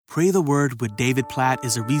Pray the Word with David Platt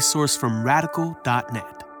is a resource from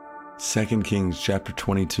Radical.net. 2 Kings chapter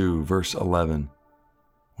 22, verse 11.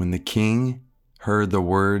 When the king heard the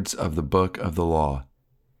words of the book of the law,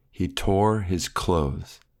 he tore his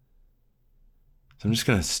clothes. So I'm just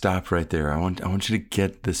going to stop right there. I want you to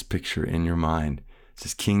get this picture in your mind. This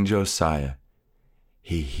is King Josiah.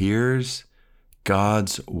 He hears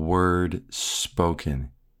God's word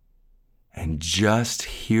spoken. And just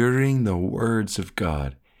hearing the words of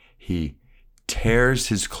God, he tears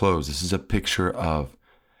his clothes. This is a picture of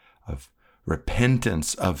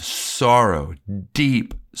repentance, of sorrow,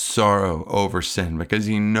 deep sorrow over sin, because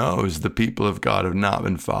he knows the people of God have not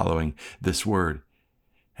been following this word.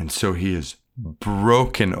 And so he is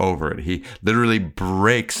broken over it. He literally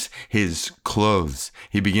breaks his clothes.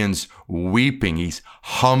 He begins weeping. He's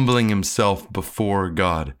humbling himself before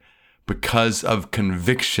God because of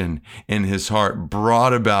conviction in his heart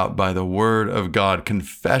brought about by the word of God,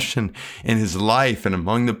 confession in his life and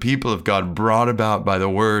among the people of God brought about by the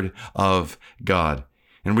word of God.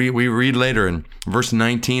 And we read later in verse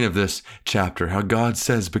 19 of this chapter how God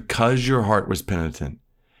says, because your heart was penitent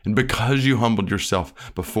and because you humbled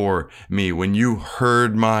yourself before me, when you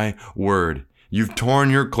heard my word, you've torn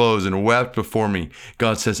your clothes and wept before me.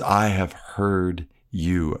 God says, I have heard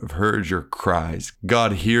you. I've heard your cries.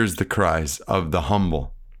 God hears the cries of the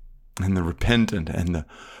humble and the repentant and the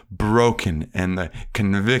broken and the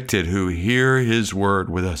convicted who hear his word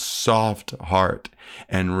with a soft heart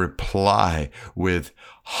and reply with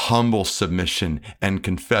humble submission and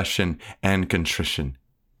confession and contrition.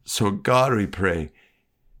 So God, we pray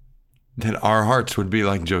that our hearts would be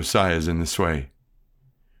like Josiah's in this way.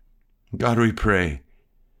 God, we pray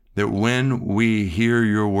that when we hear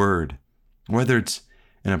your word, whether it's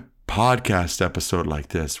in a podcast episode like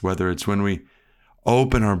this, whether it's when we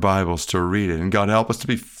open our Bibles to read it, and God help us to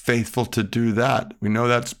be faithful to do that. We know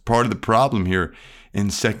that's part of the problem here in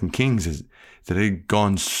 2 Kings is that it had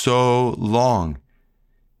gone so long,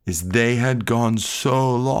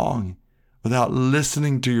 without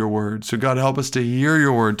listening to your word. So God, help us to hear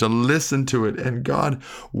your word, to listen to it. And God,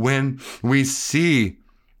 when we see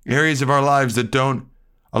areas of our lives that don't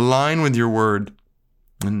align with your word,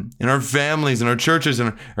 and in our families, in our churches,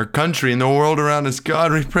 in our country, in the world around us,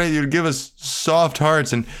 God, we pray you would give us soft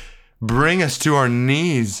hearts and bring us to our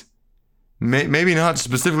knees. Maybe not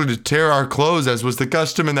specifically to tear our clothes as was the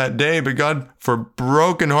custom in that day, but God, for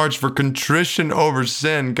broken hearts, for contrition over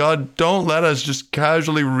sin. God, don't let us just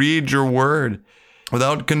casually read your word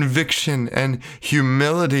without conviction and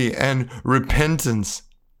humility and repentance.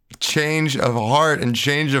 Change of heart and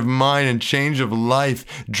change of mind and change of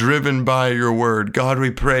life driven by your word. God,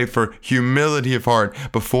 we pray for humility of heart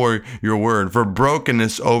before your word, for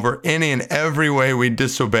brokenness over any and every way we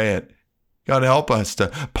disobey it. God, help us to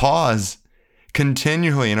pause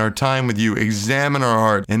continually in our time with you, examine our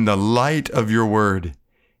heart in the light of your word,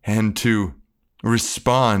 and to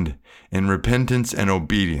respond in repentance and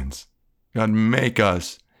obedience. God, make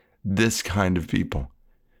us this kind of people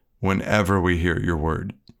whenever we hear your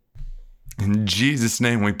word. In Jesus'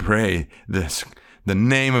 name we pray this, the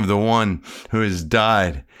name of the one who has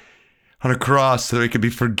died on a cross so that we could be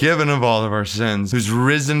forgiven of all of our sins, who's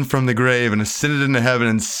risen from the grave and ascended into heaven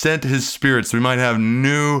and sent his spirit so we might have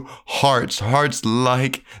new hearts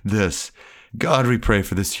like this. God, we pray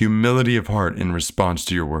for this humility of heart in response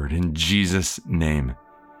to your word. In Jesus' name,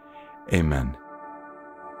 amen.